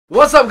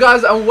What's up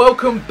guys, and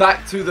welcome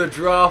back to the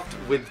draft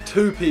with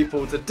two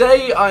people.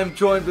 Today I'm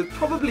joined with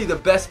probably the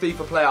best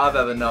FIFA player I've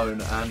ever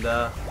known, and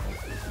yeah,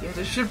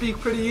 this should be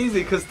pretty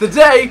easy because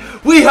today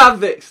we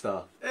have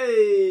Vikk.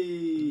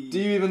 Hey!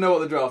 Do you even know what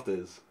the draft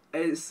is?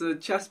 It's a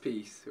chess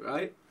piece,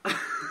 right?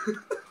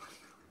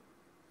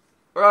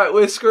 Right,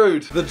 we're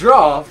screwed. The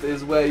draft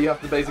is where you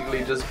have to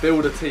basically just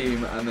build a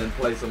team and then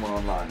play someone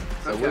online.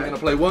 So we're going to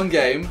play one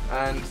game,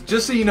 and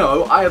just so you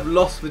know, I have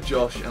lost with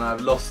Josh and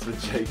I've lost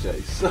with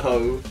JJ.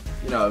 So,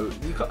 you know,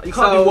 you can't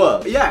do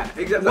worse. Yeah,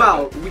 exactly.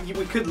 Well,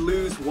 we could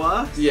lose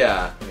worse.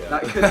 Yeah.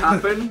 That could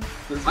happen.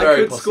 I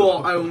could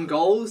score own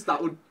goals. That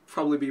would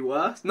probably be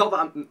worse. Not that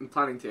I'm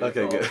planning to.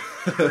 Okay, good.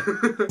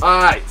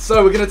 Alright,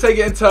 so we're going to take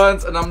it in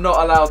turns, and I'm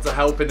not allowed to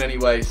help in any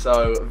way.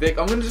 So, Vikk,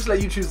 I'm going to just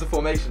let you choose the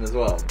formation as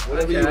well.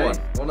 Whatever you want.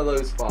 One of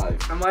those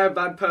 5. Am I a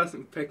bad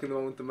person for picking the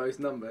one with the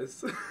most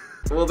numbers?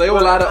 Well, they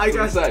all add up to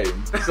the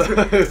same. So.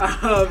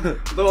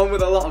 The one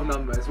with a lot of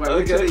numbers.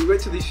 Wait,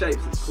 which of these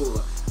shapes is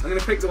cooler? I'm going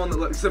to pick the one that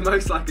looks the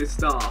most like a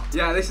star.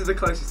 Yeah, this is the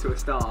closest to a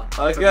star.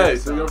 Okay,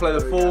 so we're going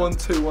to play the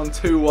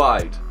 4-1-2-1-2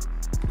 wide.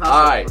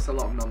 Alright. That's a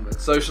lot of numbers.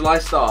 So shall I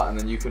start and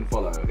then you can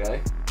follow,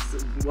 okay?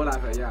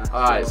 Whatever, yeah.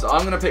 Alright, so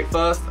I'm going to pick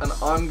first, and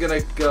I'm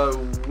going to go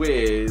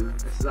with...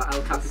 This is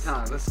El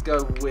Capitan. Let's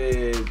go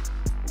with...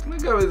 I'm going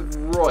to go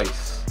with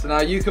Royce. So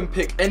now you can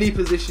pick any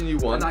position you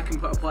want. And I can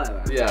put a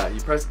player there? Yeah, you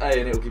press A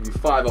and it'll give you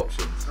 5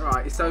 options.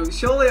 Alright, so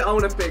surely I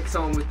want to pick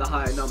someone with the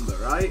higher number,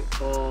 right?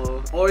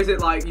 Or is it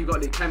like you've got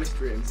any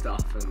chemistry and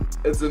stuff? And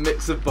it's a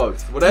mix of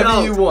both.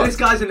 Whatever you want. This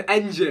guy's an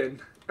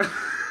engine.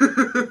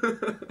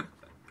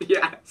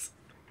 Yes.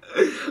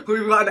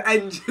 We've got an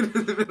engine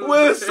in the middle.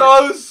 We're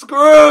so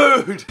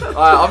screwed!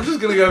 Alright, I'm just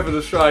going to go for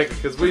the striker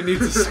because we need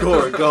to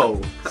score a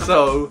goal.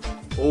 So,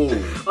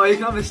 Oh, you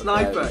can have a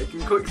sniper. You can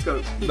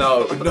quickscope.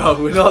 No,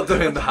 we're not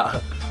doing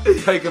that.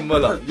 Take a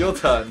Muller. Your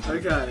turn.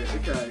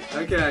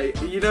 Okay.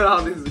 You know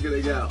how this is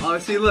going to go. Oh,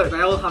 see, look, they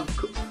all have...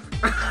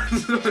 I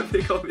just want to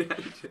pick all the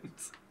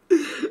engines.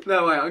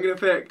 No, wait, I'm going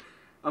to pick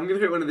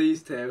one of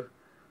these two.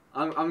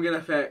 I'm gonna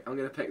pick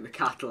the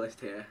catalyst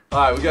here.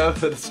 Alright, we're going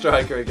for the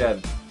striker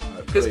again.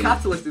 Because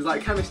catalyst is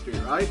like chemistry,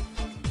 right?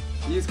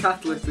 Use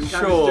catalyst in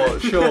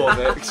chemistry. Sure,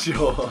 Vikk,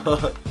 sure.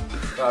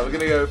 Right, we're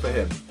gonna go for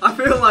him. I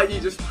feel like you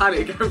just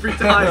panic every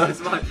time. It's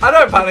like... I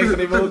don't panic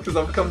anymore because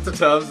I've come to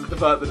terms with the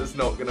fact that it's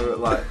not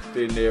gonna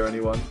be near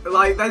anyone.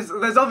 Like,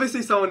 there's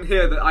obviously someone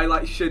here that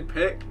I should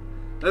pick.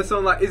 There's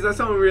someone like, is there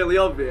someone really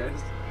obvious?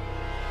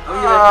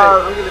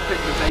 I'm gonna pick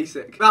the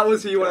basic. That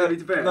was who you wanted me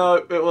to pick? No,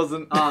 it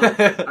wasn't. Oh,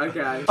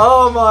 okay.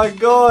 Oh my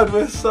god,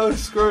 we're so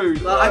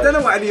screwed. Like, I don't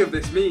know what any of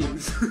this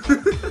means.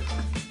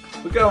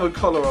 We're going with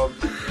collar on.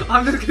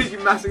 I'm just gonna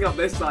keep messing up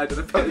this side of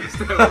the pitch.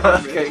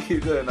 Okay,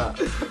 keep doing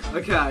that.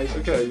 Okay,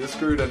 you're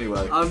screwed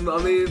anyway. I'm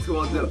leaning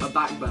towards a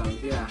backbone.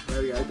 Yeah,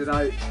 there we go. Did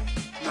I...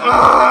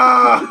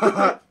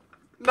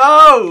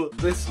 No!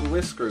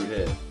 We're screwed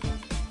here.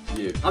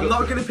 I'm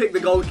not going to pick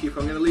the goalkeeper.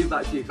 I'm going to leave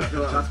that to you because I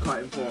feel like that's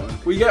quite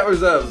important. We get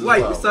reserves as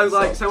well.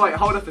 So wait,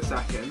 hold up a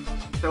second.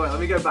 So wait, let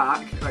me go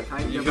back. Right,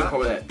 can you go back?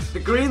 Probably X.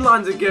 The green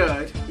lines are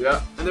good.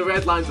 Yeah. And the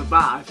red lines are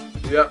bad.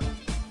 Yeah.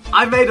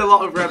 I made a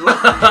lot of red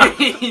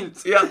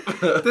lines. Yeah.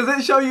 Does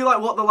it show you like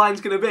what the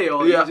line's going to be,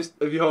 or yeah? You just...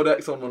 If you hold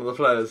X on one of the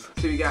players.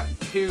 So we get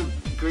 2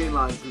 green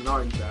lines and an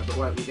orange there, but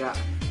wait, we get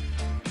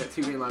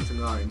 2 green lines and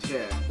an orange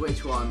here.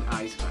 Which one?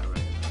 He's better. Right?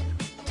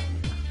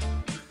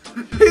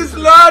 He's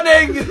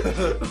learning!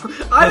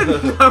 I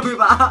didn't know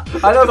that.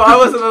 I know, but I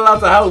wasn't allowed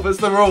to help. It's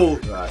the rule.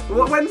 Right.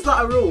 When's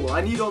that a rule?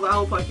 I need all the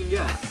help I can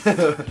get.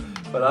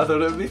 But I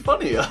thought it would be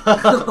funnier.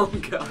 Oh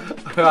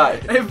god.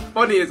 Right. If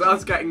funny is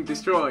us getting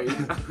destroyed.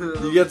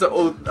 You get to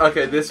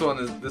okay, this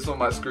one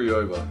might screw you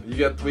over. We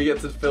get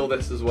to fill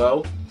this as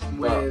well.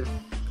 With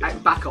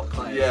backup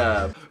players.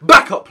 Yeah.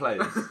 Backup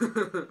players.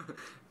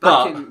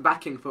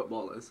 Backing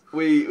footballers.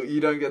 You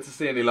don't get to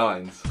see any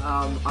lines.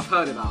 I've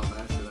heard about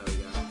this, so there we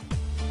go.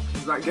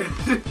 Is that good?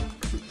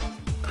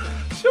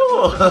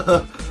 Sure.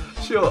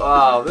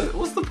 Oh,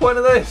 what's the point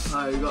of this?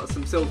 Oh, you've got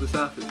some silver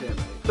surfers here,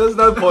 mate. There's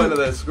no point of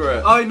this, screw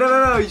it. Oh,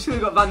 no, you should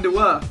have got Van der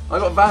Werf. I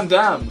got Van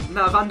Dam.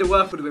 No, Van der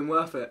Werf would have been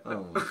worth it.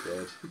 Oh my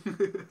god.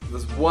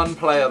 There's one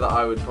player that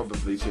I would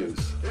probably choose.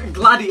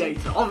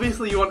 Gladiator.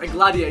 Obviously you want a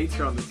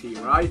gladiator on the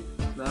team, right?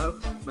 No?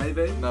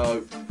 Maybe?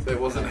 No, it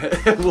wasn't.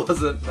 It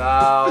wasn't.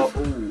 No.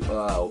 Ooh,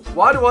 wow.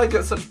 Why do I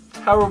get such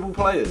terrible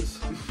players?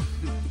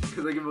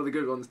 Because they give all the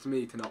good ones to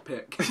me to not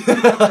pick.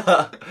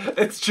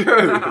 It's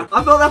true.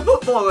 I thought they're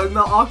footballers,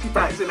 not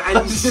architects and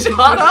engineers. Shut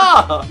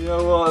up! You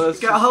know what? Let's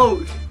get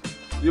Hulk.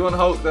 You want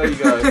Hulk? There you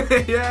go.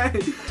 Yeah.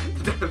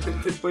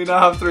 We now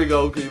have 3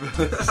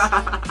 goalkeepers.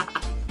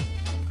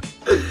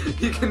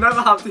 You can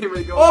never have too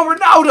many goalkeepers. Oh,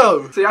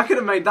 Ronaldo! See, I could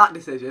have made that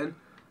decision.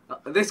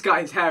 This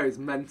guy's hair is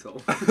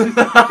mental.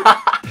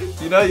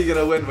 You know you're going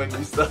to win when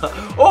you start.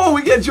 Oh,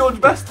 we get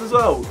George Best as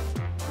well.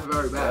 The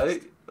very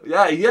best.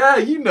 Yeah,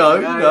 you know.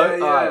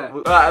 Yeah.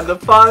 Alright, and the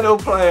final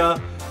player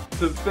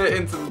to fit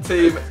into the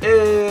team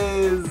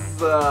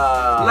is...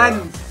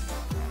 Lens.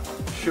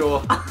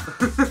 Sure.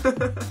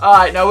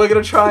 Alright, now we're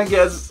going to try and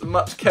get as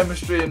much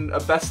chemistry and a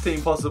best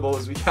team possible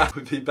as we can.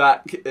 We'll be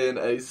back in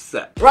a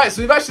sec. Right,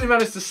 so we've actually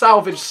managed to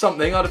salvage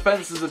something. Our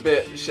defence is a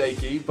bit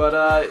shaky,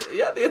 but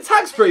yeah, the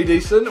attack's pretty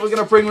decent. We're going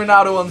to bring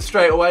Ronaldo on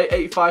straight away.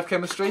 85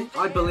 chemistry.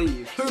 I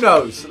believe. Who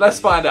knows? Let's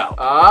find out.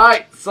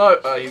 Alright, so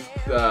he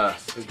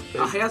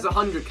has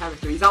 100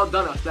 chemistry. He's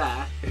outdone us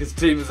there. His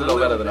team is a lot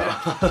better than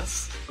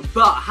ours.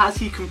 But has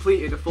he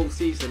completed a full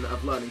season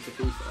of learning to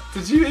FIFA?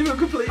 Did you even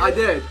complete it? I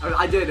did,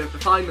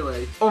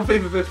 finally. On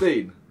FIFA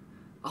 15?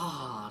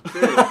 Ah,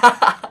 true.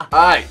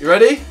 Alright, you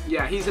ready?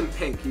 Yeah, he's in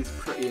pink. He's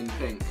pretty in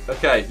pink.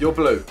 Okay, you're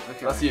blue.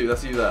 Okay. That's you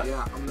there.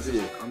 Yeah, I'm just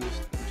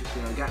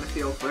getting a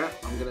feel for it.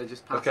 I'm gonna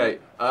just pass Okay,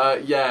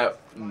 it. yeah.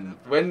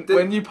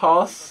 When you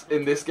pass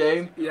in this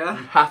game, yeah,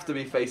 you have to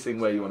be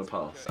facing where you want to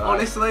pass.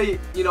 Honestly,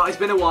 you know, it's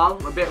been a while.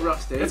 I'm a bit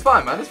rusty. It's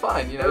fine, man. It's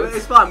fine. You know,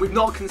 it's fine. We've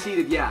not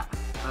conceded yet.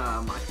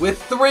 We're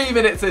 3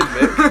 minutes in,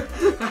 Vikk.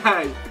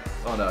 Hey.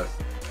 Oh no.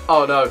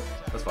 Oh no.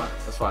 That's fine.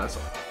 That's fine. That's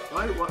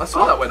fine. I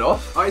saw that went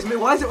off. Oh,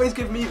 why does it always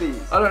give me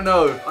these? I don't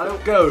know. I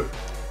don't go.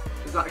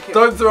 Is that a kick?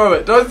 Don't throw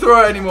it. Don't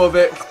throw it anymore,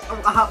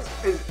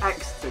 Vikk. Is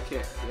X the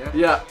kick? Yeah.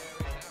 Yeah.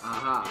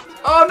 Aha.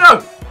 Oh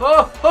no!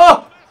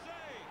 Oh!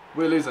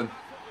 We're losing.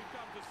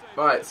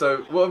 Right.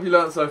 So what have you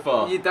learnt so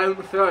far? You don't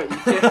throw it. You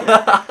kick it.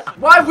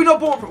 Why have we not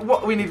bought?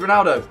 What we need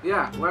Ronaldo.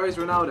 Yeah. Where is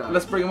Ronaldo?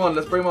 Let's bring him on.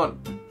 Let's bring him on.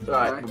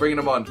 Right, okay. We're bringing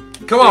him on.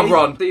 Come on,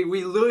 Ron.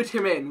 We lured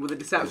him in with a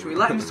deception. We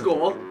let him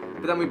score,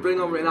 but then we bring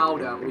on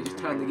Ronaldo and we just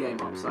turn the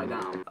game upside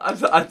down.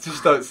 I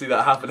just don't see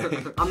that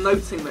happening. I'm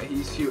noticing that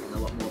he's shooting a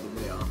lot more than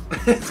we are.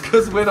 It's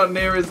because we're not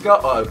near his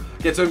goal. Oh,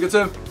 get to him, get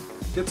to him.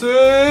 Get to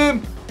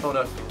him! Oh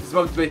no, he's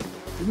mugged me.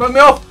 He's mugged me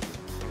off!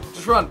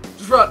 Just run,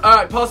 just run.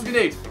 Alright, pass if you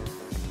need.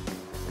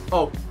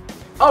 Oh,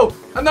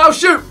 and now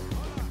shoot!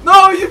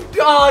 No, you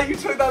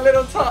took that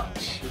little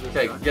touch.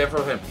 Okay, get in front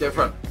of him, get in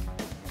front.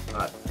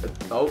 Alright,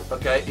 oh,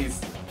 okay, he's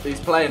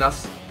playing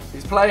us.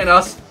 He's playing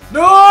us.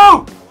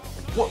 No!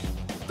 What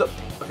the?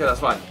 Okay, that's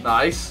fine.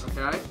 Nice.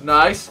 Okay.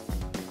 Nice.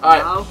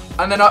 Alright, now.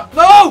 and then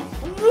no!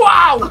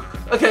 Wow!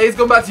 Okay, he's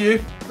gone back to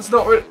you. That's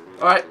not really.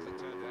 Alright.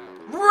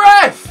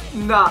 Ref!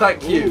 Nah.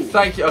 Thank you. Ooh.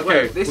 Thank you. Okay.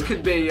 Wait, this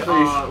could be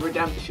our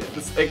redemption.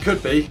 It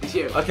could be. It's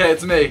you. Okay,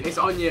 it's me. It's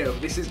on you.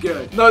 This is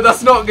good. No,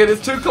 that's not good.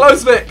 It's too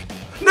close, Vikk.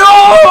 No!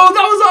 That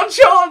was our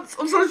chance!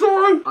 I'm so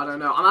sorry. I don't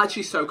know. I'm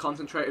actually so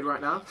concentrated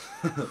right now.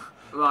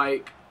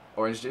 Like.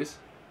 Orange juice?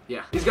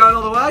 Yeah. He's going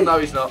all the way? No,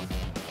 he's not.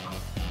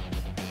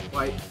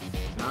 Wait.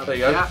 No. There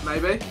you go. Yeah,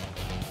 maybe.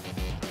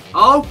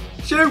 Oh!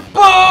 Shoot!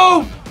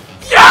 Boom!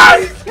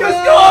 Yes!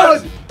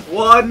 Good!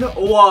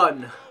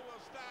 1-1.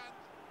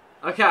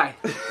 Okay,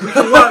 we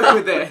can work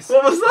with this.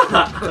 What was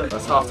that?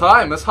 That's half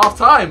time. That's half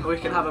time. We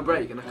can have a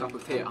break and a cup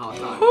of tea at half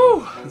time.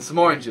 Whew. And some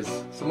oranges.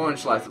 Some orange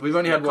slice. We've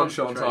only had one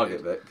shot on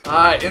target, Vikk.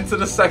 Alright, into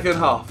the second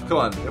half. Come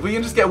on. If we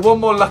can just get one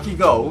more lucky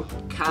goal,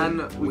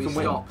 can we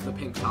stop win. the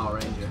pink Power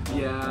Ranger?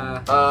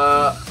 Yeah.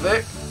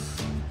 Vikk.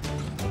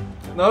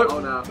 No. Oh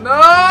no.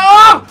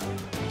 No!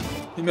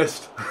 He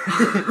missed.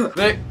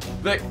 Vikk.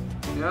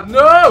 Yeah.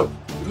 No!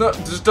 No,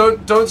 just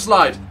don't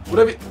slide.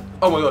 Whatever.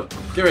 Oh my god.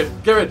 Get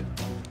rid.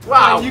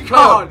 Wow. You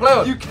can't. Play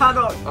on. You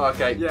cannot. Oh,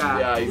 okay.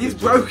 Yeah. He's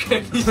just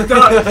broken. He's done.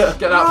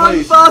 Get out, Run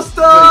please.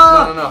 faster.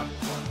 Please. No.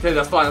 Okay,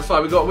 that's fine.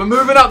 We're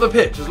moving up the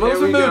pitch. As long as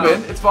we're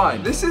moving, it's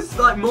fine. This is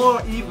like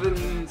more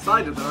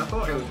even-sided than I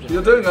thought it was.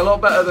 You're doing a lot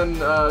better than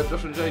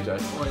Josh and JJ.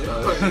 Oh,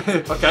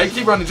 yeah. Okay,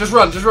 keep running. Just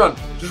run. Okay,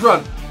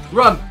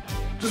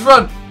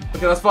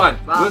 that's fine.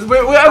 We're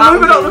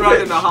moving up the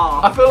pitch.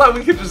 I feel like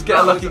we could just get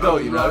a lucky goal,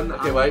 you know.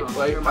 Okay, wait,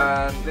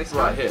 and this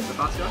right here. The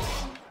fast guy.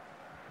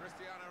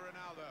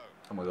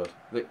 Oh my god.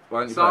 Vikk, why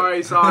don't you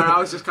Sorry, I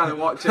was just kind of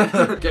watching.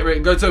 Get ready,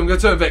 go to him,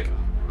 Vikk.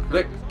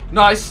 Vikk,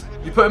 nice.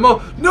 You put him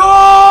on.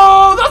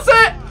 No, that's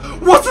it.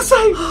 What a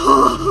save!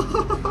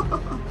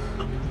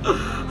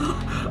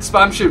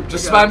 Spam shoot,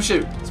 just spam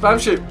shoot.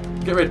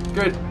 Get rid.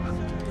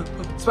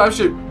 Spam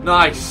shoot.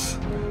 Nice.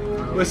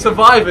 We're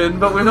surviving,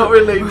 but we're not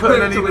really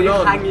putting anything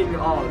on. Hanging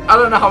on. I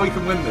don't know how we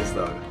can win this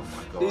though.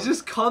 Oh He's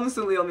just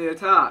constantly on the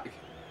attack.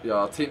 Yeah,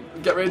 our team.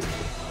 Get rid.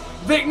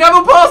 Vikk,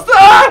 never pass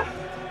there.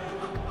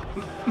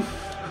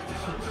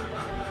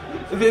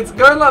 If it's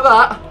going like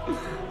that,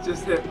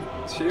 just hit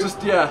shoot. Just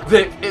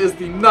Vikk, it is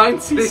the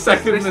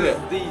 92nd minute.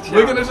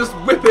 We're gonna just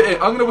whip it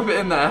in. I'm gonna whip it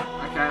in there.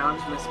 Okay, I'm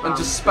just gonna spam. And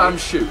just spam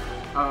shoot.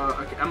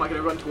 Okay, am I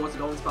gonna run towards the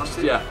goal and spam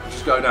shoot? Yeah,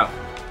 just go now.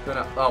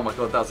 Oh my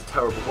god, that was a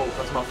terrible ball.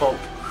 That's my fault.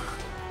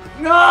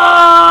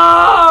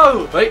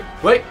 No! Wait.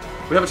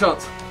 We have a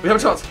chance.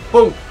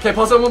 Boom. Okay,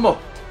 pass on one more.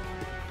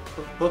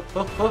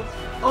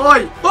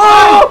 Oi!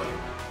 Oh!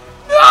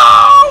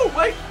 No!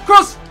 Wait,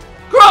 cross!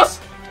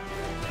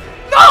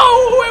 No!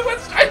 It went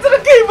straight to the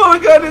keeper. We're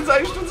going into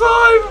extra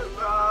time.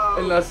 No.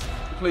 Unless,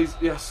 please,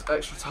 yes,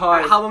 extra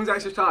time. How long's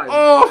extra time?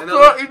 Oh,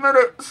 30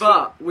 minutes.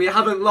 But we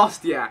haven't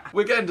lost yet.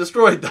 We're getting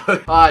destroyed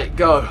though. Alright,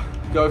 go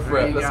for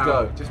it. Let's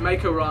go. Just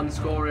make a run,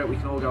 score it. We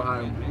can all go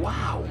home.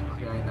 Wow.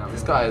 Okay, no,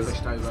 This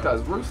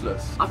guy's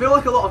ruthless. I feel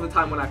like a lot of the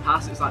time when I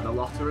pass, it's like the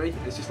lottery.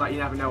 It's just like you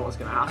never know what's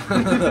gonna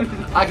happen.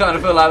 I kind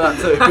of feel like that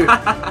too.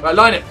 Right,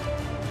 line it.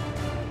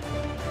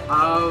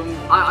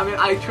 I mean,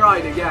 I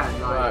tried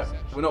again. Like. Right,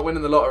 we're not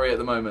winning the lottery at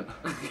the moment.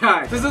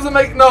 Okay. This doesn't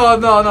make no.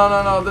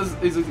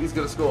 He's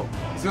gonna score.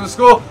 He's gonna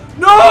score.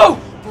 No!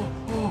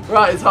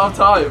 Right, it's half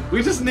time.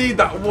 We just need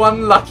that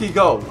one lucky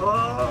goal.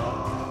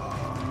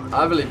 Oh.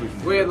 I believe we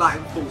can. We're like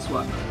in full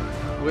sweat.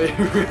 We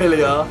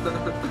really are.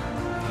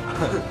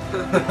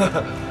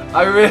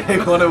 I really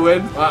want to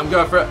win. Right, I'm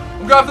going for it.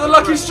 I'm going for the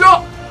lucky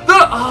shot.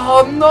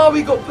 Oh no,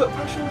 we got put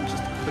pressure on.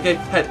 Just okay.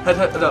 Head.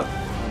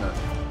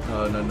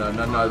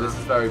 No. This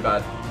is very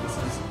bad.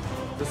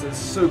 This is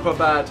super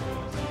bad.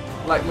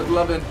 Like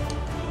McLovin.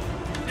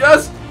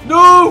 Yes.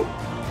 No.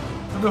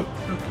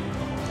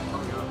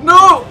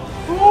 No.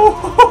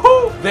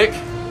 Ooh. Vic,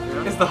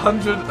 it's the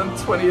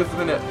 120th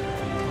minute.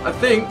 I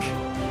think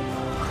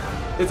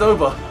it's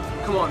over.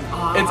 Come on.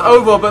 Oh. It's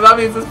over, but that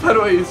means there's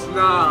penalties.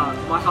 Nah,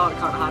 my heart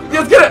can't handle it.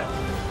 Yes, get it!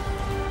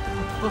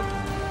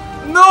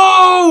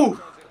 No!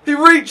 He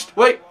reached.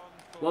 Wait.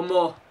 One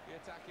more.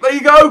 There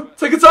you go.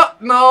 Take it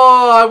up. No,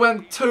 I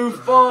went too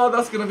far.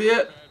 That's going to be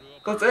it.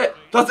 That's it.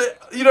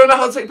 You don't know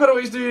how to take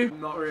penalties, do you?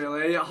 Not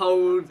really.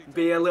 Hold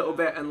B a little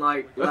bit and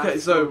like Okay,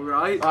 so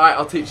right. Alright,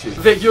 I'll teach you.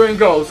 Vic, you're in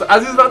goal. So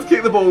as he's about to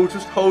kick the ball,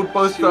 just hold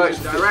both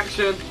directions.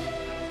 Direction.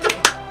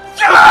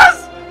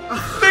 Yes!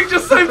 Vic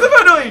just saved the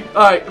penalty!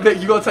 Alright, Vic,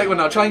 you gotta take one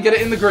now. Try and get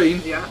it in the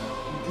green. Yeah.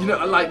 You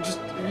know, like,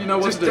 you know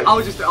what to do.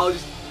 I'll just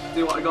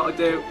do what I gotta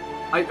do.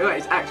 Wait,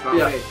 it's X, right?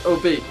 Yeah, B. or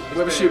B.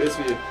 Whoever shoot is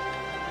for you.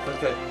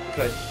 Okay.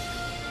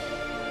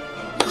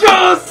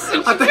 Yes! I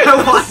don't know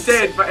what I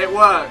did, but it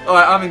worked.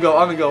 Alright, I'm in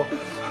goal.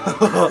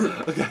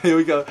 Okay, here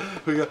we go.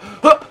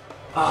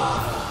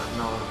 Ah,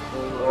 no.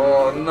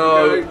 Oh,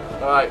 no.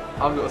 Alright,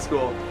 I'm gonna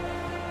score.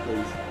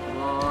 Please. Come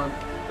on.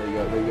 There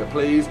you go.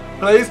 Please.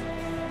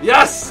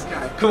 Yes!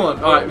 Okay. Come on.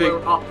 Alright, Vic.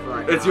 We're up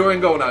right It's now. you're in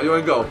goal now. You're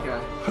in goal. Okay.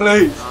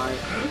 Please. Right.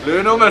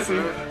 Lionel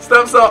Messi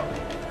steps up.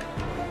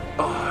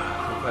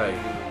 Oh, okay.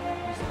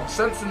 I'm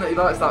sensing that he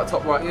likes that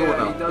top right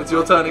corner. It's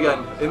your turn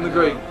again. In the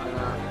green. I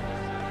know.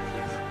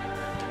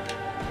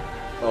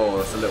 Oh,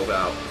 that's a little bit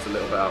out.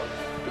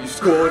 But you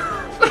scored.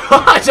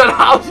 I don't know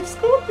how you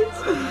scored this.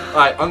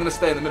 Alright, I'm going to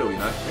stay in the middle, you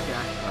know. Okay.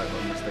 Alright, I'm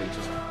going to stay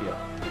just here.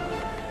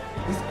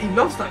 He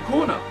loves that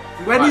corner.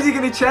 When is he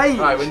going to change?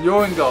 Alright, when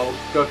you're in goal,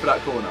 go for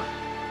that corner.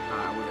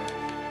 Alright, we'll do.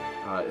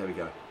 Alright, there we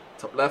go.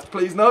 Top left,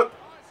 please. No.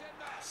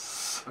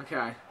 Yes.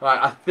 Okay. Right,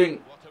 I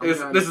think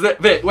this is it.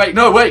 Vic, wait,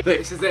 no, wait. Vic.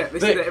 This is it.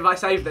 If I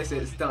save this,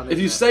 it's done. If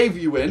you save,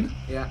 you win.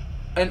 Yeah.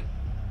 And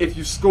if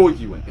you score,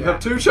 you win. You have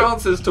 2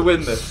 chances to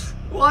win this.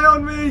 Why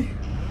on me?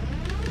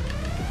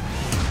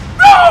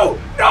 No!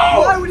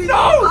 Why would he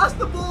pass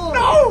the ball?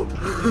 No!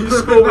 You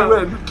score, we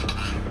win.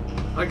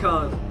 I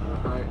can't.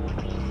 Alright.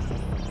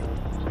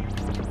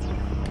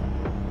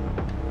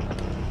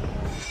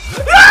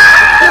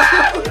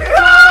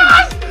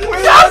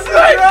 Yes,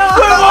 Vic!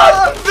 We won!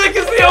 Vic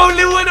is the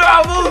only winner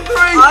out of all 3!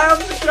 I am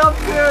the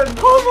champion!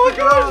 Oh my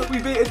god! We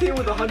beat a team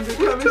with 100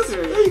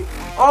 chemistry.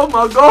 Oh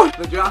my god!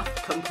 The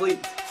draft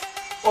complete.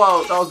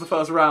 Well, that was the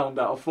first round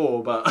out of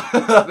 4, but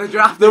the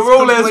draft. The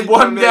rule is complete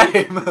 1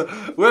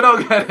 game. We're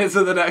not getting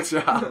into the next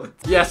round.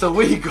 Yeah, so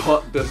we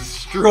got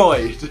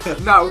destroyed.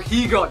 No,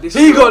 he got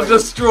destroyed. He got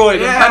destroyed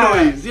in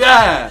penalties.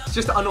 Yeah. It's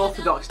just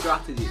unorthodox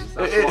strategies.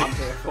 That's what I'm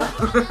here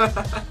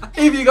for.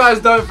 If you guys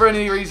don't, for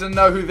any reason,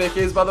 know who Vic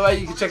is, by the way,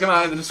 you can check him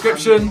out in the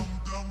description.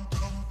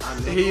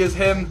 He is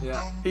him.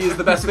 Yeah. He is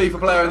the best FIFA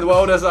player in the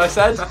world, as I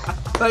said.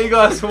 Thank you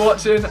guys for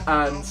watching,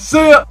 and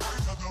see ya.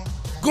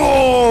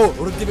 Go!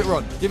 Or give it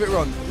run.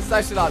 This is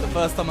actually like the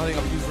first time I think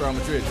I've used Real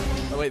Madrid.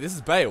 Oh wait, this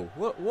is Bale.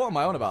 What am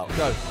I on about?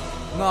 Go.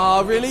 Nah,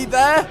 really?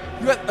 There?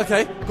 You went,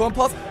 okay, go on,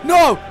 pass.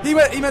 No! He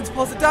meant to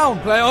pass it down.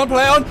 Play on.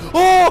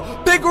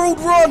 Oh! Big old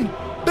run!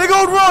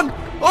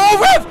 Oh,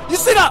 Rev! You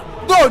see that?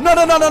 No!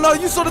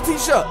 You saw the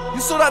t-shirt.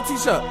 You saw that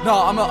t-shirt.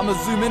 No, I'm gonna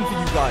zoom in for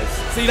you guys.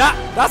 See that?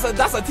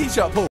 That's a t-shirt, Paul.